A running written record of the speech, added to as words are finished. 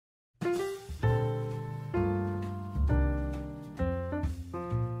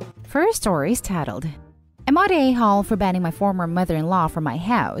First story is titled, "Am I the a-hole for banning my former mother-in-law from my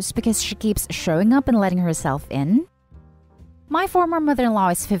house because she keeps showing up and letting herself in?" My former mother-in-law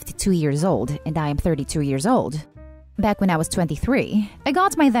is 52 years old and I am 32 years old. Back when I was 23, I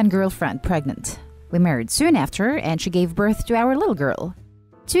got my then-girlfriend pregnant. We married soon after and she gave birth to our little girl.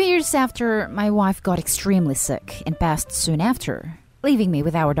 2 years after, my wife got extremely sick and passed soon after, leaving me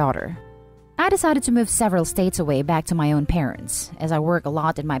with our daughter. I decided to move several states away back to my own parents, as I work a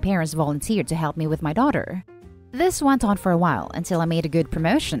lot and my parents volunteered to help me with my daughter. This went on for a while until I made a good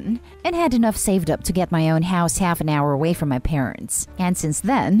promotion and had enough saved up to get my own house half an hour away from my parents. And since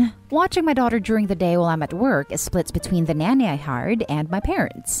then, watching my daughter during the day while I'm at work is split between the nanny I hired and my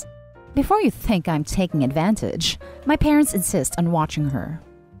parents. Before you think I'm taking advantage, my parents insist on watching her.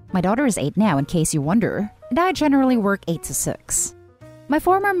 My daughter is 8 now in case you wonder, and I generally work 8 to 6. My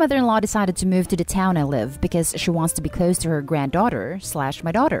former mother-in-law decided to move to the town I live because she wants to be close to her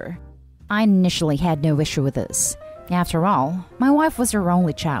granddaughter/my daughter. I initially had no issue with this. After all, my wife was her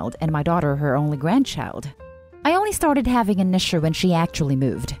only child and my daughter her only grandchild. I only started having an issue when she actually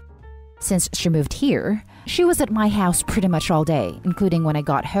moved. Since she moved here, she was at my house pretty much all day, including when I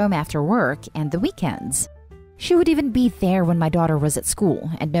got home after work and the weekends. She would even be there when my daughter was at school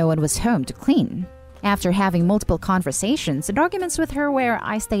and no one was home to clean. After having multiple conversations and arguments with her where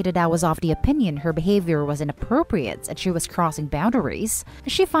I stated I was of the opinion her behavior was inappropriate and she was crossing boundaries,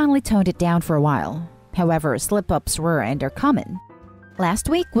 she finally toned it down for a while. However, slip-ups were and are common. Last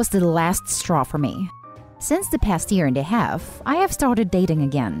week was the last straw for me. Since the past year and a half, I have started dating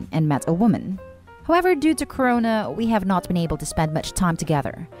again and met a woman. However, due to Corona, we have not been able to spend much time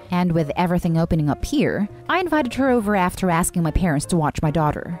together. And with everything opening up here, I invited her over after asking my parents to watch my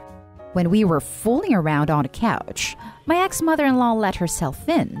daughter. When we were fooling around on a couch, my ex-mother-in-law let herself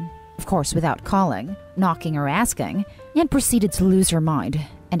in, of course without calling, knocking or asking, and proceeded to lose her mind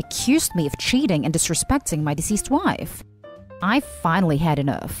and accused me of cheating and disrespecting my deceased wife. I finally had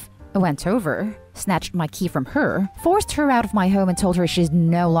enough. I went over, snatched my key from her, forced her out of my home and told her she's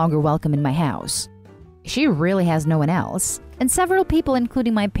no longer welcome in my house. She really has no one else, and several people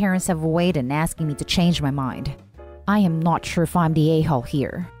including my parents have weighed in asking me to change my mind. I am not sure if I'm the a-hole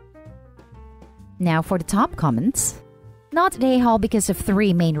here. Now for the top comments. Not the a-hole because of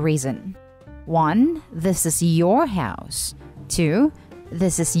 3 main reasons. 1. This is your house. 2.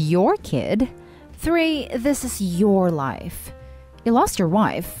 This is your kid. 3. This is your life. You lost your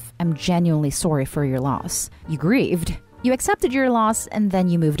wife. I'm genuinely sorry for your loss. You grieved. You accepted your loss and then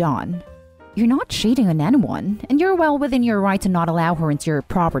you moved on. You're not cheating on anyone, and you're well within your right to not allow her into your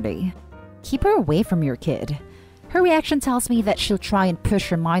property. Keep her away from your kid. Her reaction tells me that she'll try and push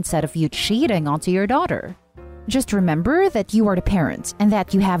her mindset of you cheating onto your daughter. Just remember that you are the parent and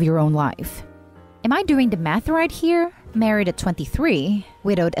that you have your own life. Am I doing the math right here? Married at 23,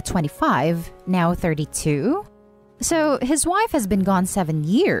 widowed at 25, now 32? So his wife has been gone 7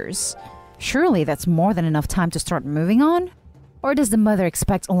 years. Surely that's more than enough time to start moving on? Or does the mother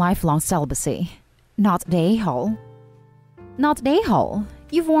expect a lifelong celibacy? Not the a-hole. Not the a-hole.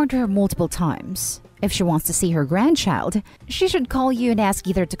 You've warned her multiple times. If she wants to see her grandchild, she should call you and ask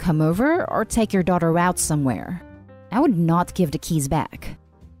either to come over or take your daughter out somewhere. I would not give the keys back.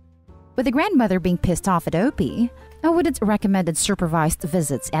 With the grandmother being pissed off at OP, I wouldn't recommend supervised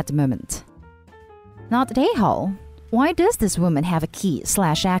visits at the moment. Not the a-hole. Why does this woman have a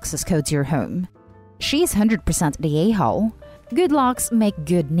key/access code to your home? She's 100% the a-hole. Good locks make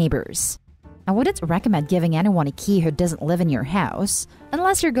good neighbors. I wouldn't recommend giving anyone a key who doesn't live in your house,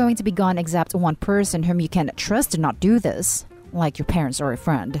 unless you're going to be gone except one person whom you can trust to not do this, like your parents or a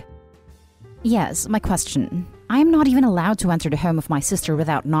friend. Yes, my question. I am not even allowed to enter the home of my sister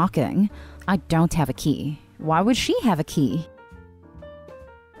without knocking. I don't have a key. Why would she have a key?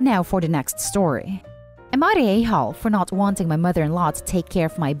 Now for the next story. Am I the a-hole for not wanting my mother-in-law to take care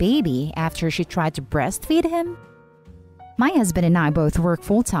of my baby after she tried to breastfeed him? My husband and I both work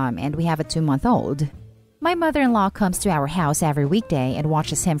full-time and we have a 2-month-old. My mother-in-law comes to our house every weekday and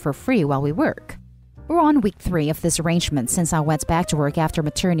watches him for free while we work. We're on week 3 of this arrangement since I went back to work after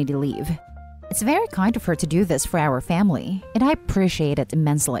maternity leave. It's very kind of her to do this for our family, and I appreciate it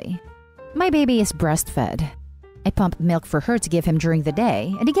immensely. My baby is breastfed. I pump milk for her to give him during the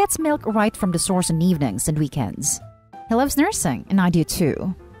day, and he gets milk right from the source on evenings and weekends. He loves nursing, and I do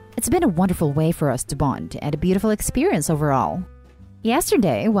too. It's been a wonderful way for us to bond and a beautiful experience overall.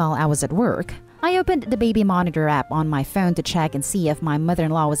 Yesterday, while I was at work, I opened the baby monitor app on my phone to check and see if my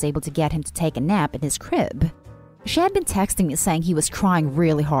mother-in-law was able to get him to take a nap in his crib. She had been texting me saying he was crying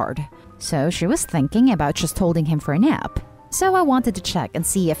really hard, so she was thinking about just holding him for a nap. So I wanted to check and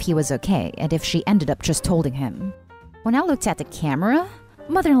see if he was okay and if she ended up just holding him. When I looked at the camera,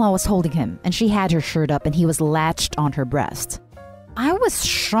 Mother-in-law was holding him, and she had her shirt up and he was latched on her breast. I was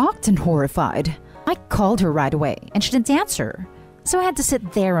shocked and horrified. I called her right away, and she didn't answer. So I had to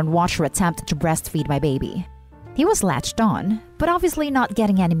sit there and watch her attempt to breastfeed my baby. He was latched on, but obviously not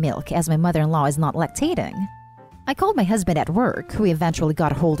getting any milk as my mother-in-law is not lactating. I called my husband at work, who eventually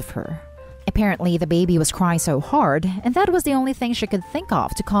got a hold of her. Apparently, the baby was crying so hard, and that was the only thing she could think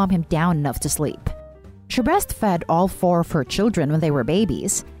of to calm him down enough to sleep. She breastfed all 4 of her children when they were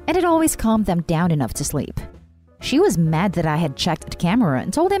babies, and it always calmed them down enough to sleep. She was mad that I had checked the camera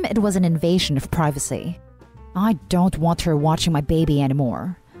and told him it was an invasion of privacy. I don't want her watching my baby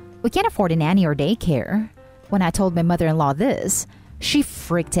anymore. We can't afford a nanny or daycare. When I told my mother-in-law this, she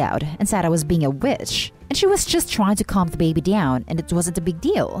freaked out and said I was being a witch, and she was just trying to calm the baby down and it wasn't a big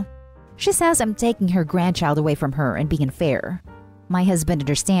deal. She says I'm taking her grandchild away from her and being unfair. My husband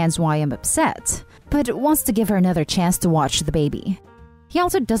understands why I'm upset, but wants to give her another chance to watch the baby. He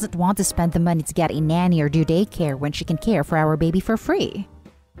also doesn't want to spend the money to get a nanny or do daycare when she can care for our baby for free.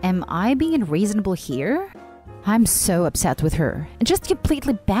 Am I being unreasonable here? I'm so upset with her and just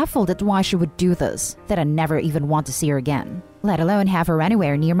completely baffled at why she would do this that I never even want to see her again, let alone have her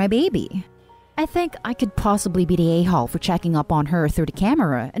anywhere near my baby. I think I could possibly be the a-hole for checking up on her through the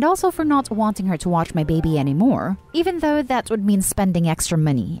camera and also for not wanting her to watch my baby anymore, even though that would mean spending extra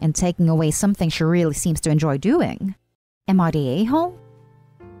money and taking away something she really seems to enjoy doing. Am I the a-hole?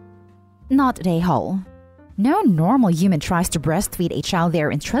 Not the a-hole. No normal human tries to breastfeed a child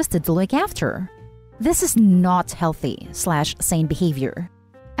they're entrusted to look after. This is not healthy/sane behavior.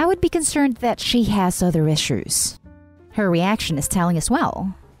 I would be concerned that she has other issues. Her reaction is telling as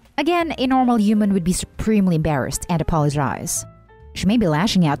well. Again, a normal human would be supremely embarrassed and apologize. She may be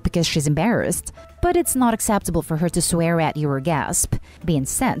lashing out because she's embarrassed, but it's not acceptable for her to swear at you or gasp, be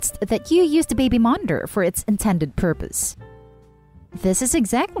incensed that you used the baby monitor for its intended purpose. This is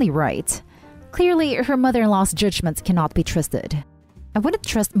exactly right. Clearly, her mother-in-law's judgment cannot be trusted. I wouldn't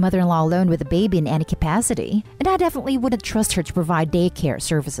trust mother-in-law alone with a baby in any capacity, and I definitely wouldn't trust her to provide daycare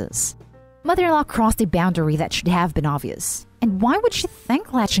services. Mother-in-law crossed a boundary that should have been obvious. And why would she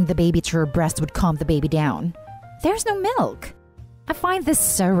think latching the baby to her breast would calm the baby down? There's no milk. I find this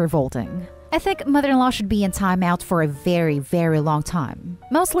so revolting. I think mother-in-law should be in timeout for a very, very long time.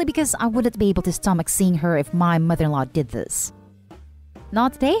 Mostly because I wouldn't be able to stomach seeing her if my mother-in-law did this.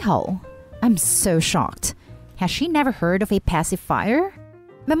 Not the a-hole. I'm so shocked. Has she never heard of a pacifier?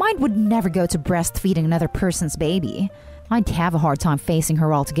 My mind would never go to breastfeeding another person's baby. I'd have a hard time facing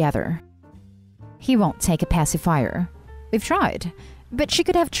her altogether. He won't take a pacifier. We've tried, but she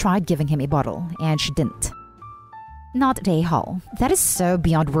could have tried giving him a bottle, and she didn't. Not the a-hole. That is so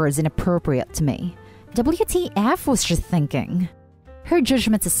beyond words inappropriate to me. WTF was she thinking? Her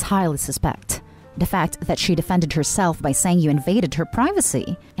judgment is highly suspect. The fact that she defended herself by saying you invaded her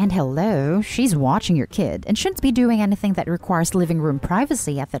privacy. And hello, she's watching your kid and shouldn't be doing anything that requires living room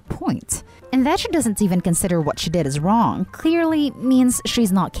privacy at that point. And that she doesn't even consider what she did as wrong clearly means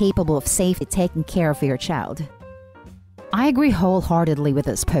she's not capable of safely taking care of your child. I agree wholeheartedly with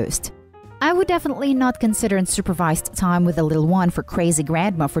this post. I would definitely not consider unsupervised time with the little one for crazy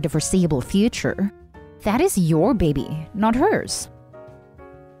grandma for the foreseeable future. That is your baby, not hers.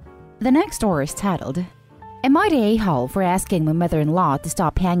 The next story is titled, Am I the a-hole for asking my mother-in-law to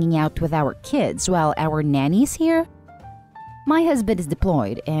stop hanging out with our kids while our nanny's here? My husband is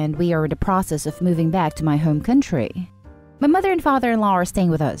deployed and we are in the process of moving back to my home country. My mother and father-in-law are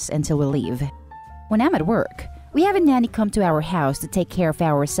staying with us until we leave. When I'm at work, we have a nanny come to our house to take care of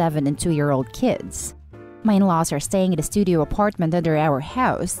our 7 and 2-year-old kids. My in-laws are staying in a studio apartment under our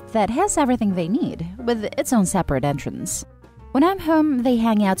house that has everything they need, with its own separate entrance. When I'm home, they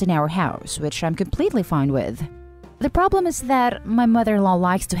hang out in our house, which I'm completely fine with. The problem is that my mother-in-law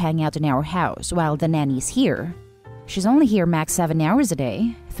likes to hang out in our house while the nanny's here. She's only here max 7 hours a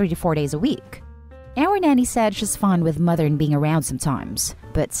day, 3 to 4 days a week. Our nanny said she's fine with mother and being around sometimes,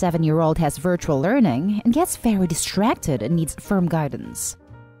 but 7-year-old has virtual learning and gets very distracted and needs firm guidance.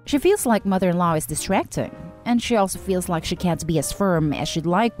 She feels like mother-in-law is distracting, and she also feels like she can't be as firm as she'd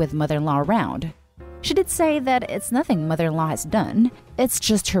like with mother-in-law around. She did say that it's nothing mother-in-law has done, it's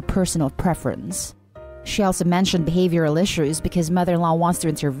just her personal preference. She also mentioned behavioral issues because mother-in-law wants to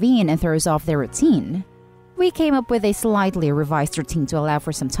intervene and throws off their routine. We came up with a slightly revised routine to allow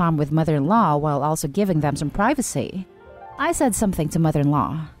for some time with mother-in-law while also giving them some privacy. I said something to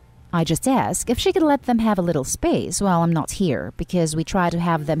mother-in-law. I just asked if she could let them have a little space while I'm not here because we try to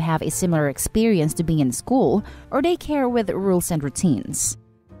have them have a similar experience to being in school or daycare with rules and routines.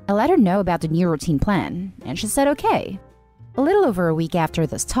 I let her know about the new routine plan, and she said okay. A little over a week after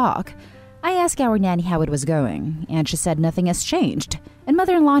this talk, I asked our nanny how it was going, and she said nothing has changed, and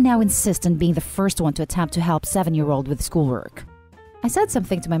mother-in-law now insists on being the first one to attempt to help 7-year-old with schoolwork. I said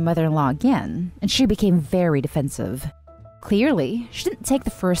something to my mother-in-law again, and she became very defensive. Clearly, she didn't take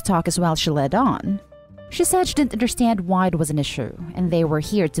the first talk as well as she led on. She said she didn't understand why it was an issue, and they were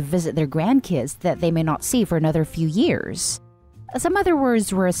here to visit their grandkids that they may not see for another few years. Some other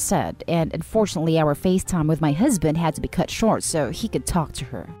words were said, and unfortunately our FaceTime with my husband had to be cut short so he could talk to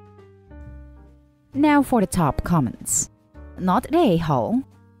her. Now for the top comments. Not the a-hole.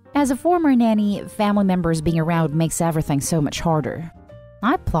 As a former nanny, family members being around makes everything so much harder.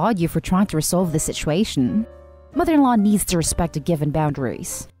 I applaud you for trying to resolve this situation. Mother-in-law needs to respect the given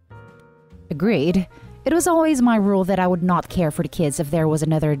boundaries. Agreed. It was always my rule that I would not care for the kids if there was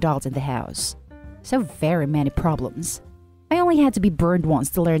another adult in the house. So very many problems. I only had to be burned once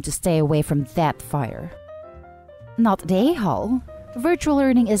to learn to stay away from that fire. Not the a-hole. Virtual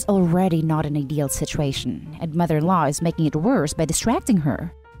learning is already not an ideal situation, and mother-in-law is making it worse by distracting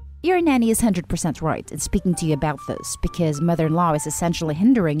her. Your nanny is 100% right in speaking to you about this because mother-in-law is essentially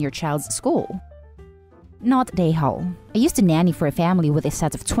hindering your child's school. Not the a-hole. I used to nanny for a family with a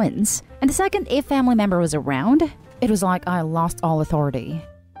set of twins, and the second a family member was around, it was like I lost all authority.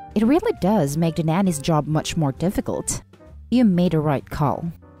 It really does make the nanny's job much more difficult. You made a right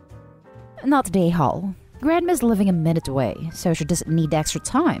call. Not the a-hole. Grandma's living a minute away, so she doesn't need extra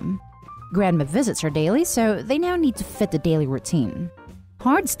time. Grandma visits her daily, so they now need to fit the daily routine.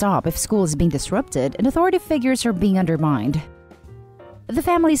 Hard stop if school is being disrupted and authority figures are being undermined. The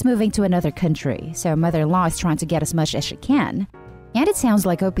family is moving to another country, so mother-in-law is trying to get as much as she can. And it sounds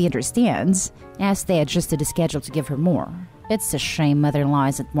like Opie understands, as they adjusted the schedule to give her more. It's a shame mother-in-law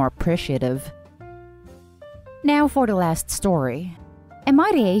isn't more appreciative. Now for the last story. Am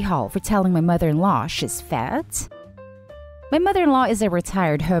I the a-hole for telling my mother-in-law she's fat? My mother-in-law is a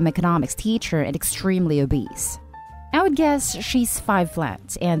retired home economics teacher and extremely obese. I would guess she's 5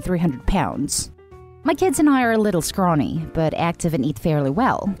 flat and 300 pounds. My kids and I are a little scrawny, but active and eat fairly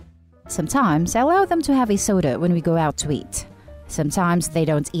well. Sometimes I allow them to have a soda when we go out to eat. Sometimes they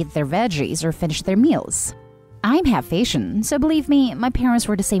don't eat their veggies or finish their meals. I'm half Asian, so believe me, my parents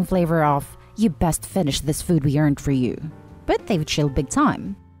were the same flavor of, you best finish this food we earned for you. But they've chilled big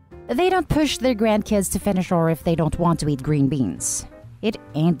time. They don't push their grandkids to finish or if they don't want to eat green beans. It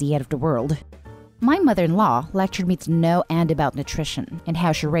ain't the end of the world. My mother-in-law lectured me to no end about nutrition and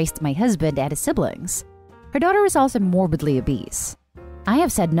how she raised my husband and his siblings. Her daughter is also morbidly obese. I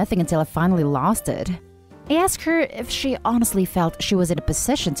have said nothing until I finally lost it. I asked her if she honestly felt she was in a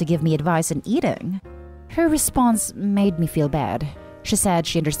position to give me advice on eating. Her response made me feel bad. She said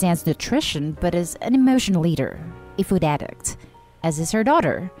she understands nutrition but is an emotional eater, a food addict, as is her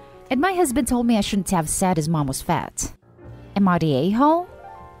daughter, and my husband told me I shouldn't have said his mom was fat. Am I the a-hole?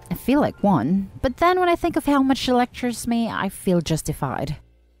 I feel like one, but then when I think of how much she lectures me, I feel justified.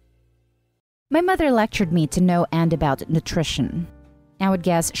 My mother lectured me to no end about nutrition. I would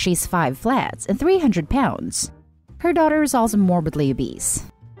guess she's 5 flats and 300 pounds. Her daughter is also morbidly obese.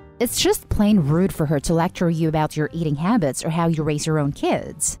 It's just plain rude for her to lecture you about your eating habits or how you raise your own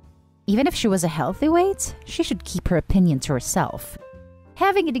kids. Even if she was a healthy weight, she should keep her opinion to herself.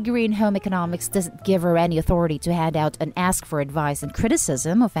 Having a degree in home economics doesn't give her any authority to hand out and ask for advice and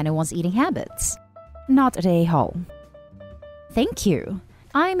criticism of anyone's eating habits. Not the a-hole. Thank you.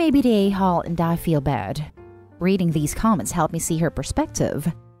 I may be the a-hole and I feel bad. Reading these comments helped me see her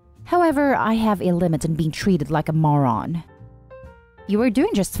perspective. However, I have a limit on being treated like a moron. You are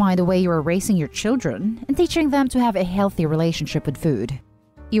doing just fine the way you are raising your children and teaching them to have a healthy relationship with food.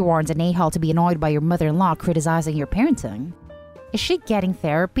 You aren't an a-hole to be annoyed by your mother-in-law criticizing your parenting. Is she getting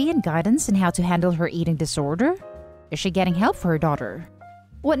therapy and guidance on how to handle her eating disorder? Is she getting help for her daughter?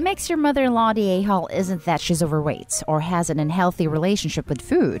 What makes your mother-in-law the a-hole isn't that she's overweight or has an unhealthy relationship with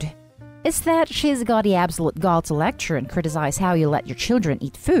food. It's that she's got the absolute gall to lecture and criticize how you let your children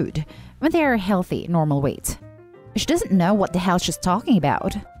eat food when they are a healthy, normal weight. She doesn't know what the hell she's talking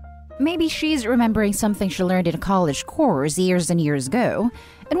about. Maybe she's remembering something she learned in a college course years and years ago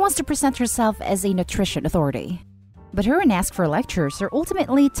and wants to present herself as a nutrition authority. But her and ask for lectures are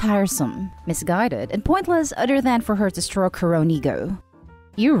ultimately tiresome, misguided, and pointless other than for her to stroke her own ego.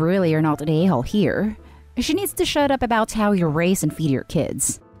 You really are not an a-hole here. She needs to shut up about how you raise and feed your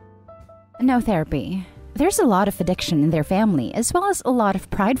kids. No therapy. There's a lot of addiction in their family as well as a lot of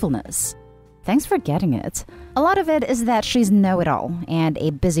pridefulness. Thanks for getting it. A lot of it is that she's know-it-all and a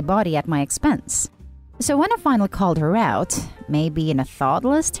busybody at my expense. So when I finally called her out, maybe in a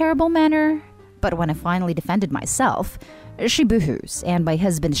thoughtless, terrible manner, but when I finally defended myself, she boohoos and my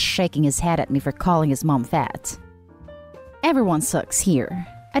husband's shaking his head at me for calling his mom fat. Everyone sucks here.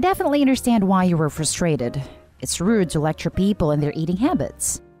 I definitely understand why you were frustrated. It's rude to lecture people and their eating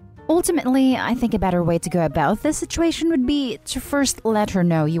habits. Ultimately, I think a better way to go about this situation would be to first let her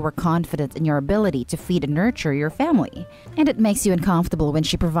know you were confident in your ability to feed and nurture your family, and it makes you uncomfortable when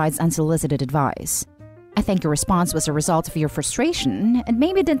she provides unsolicited advice. I think your response was a result of your frustration and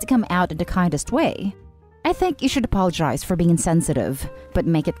maybe didn't come out in the kindest way. I think you should apologize for being insensitive, but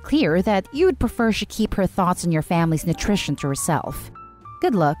make it clear that you would prefer she keep her thoughts on your family's nutrition to herself.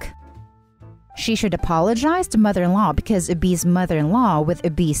 Good luck. She should apologize to mother-in-law because obese mother-in-law with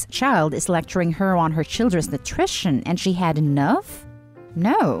obese child is lecturing her on her children's nutrition and she had enough?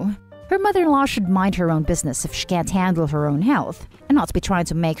 No. Her mother-in-law should mind her own business if she can't handle her own health and not be trying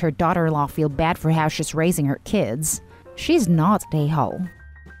to make her daughter-in-law feel bad for how she's raising her kids. She's not a hole.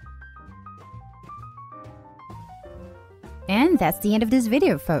 And that's the end of this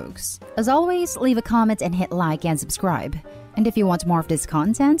video, folks. As always, leave a comment and hit like and subscribe. And if you want more of this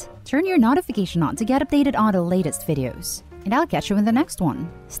content, turn your notification on to get updated on the latest videos. And I'll catch you in the next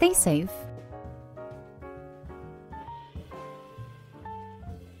one. Stay safe.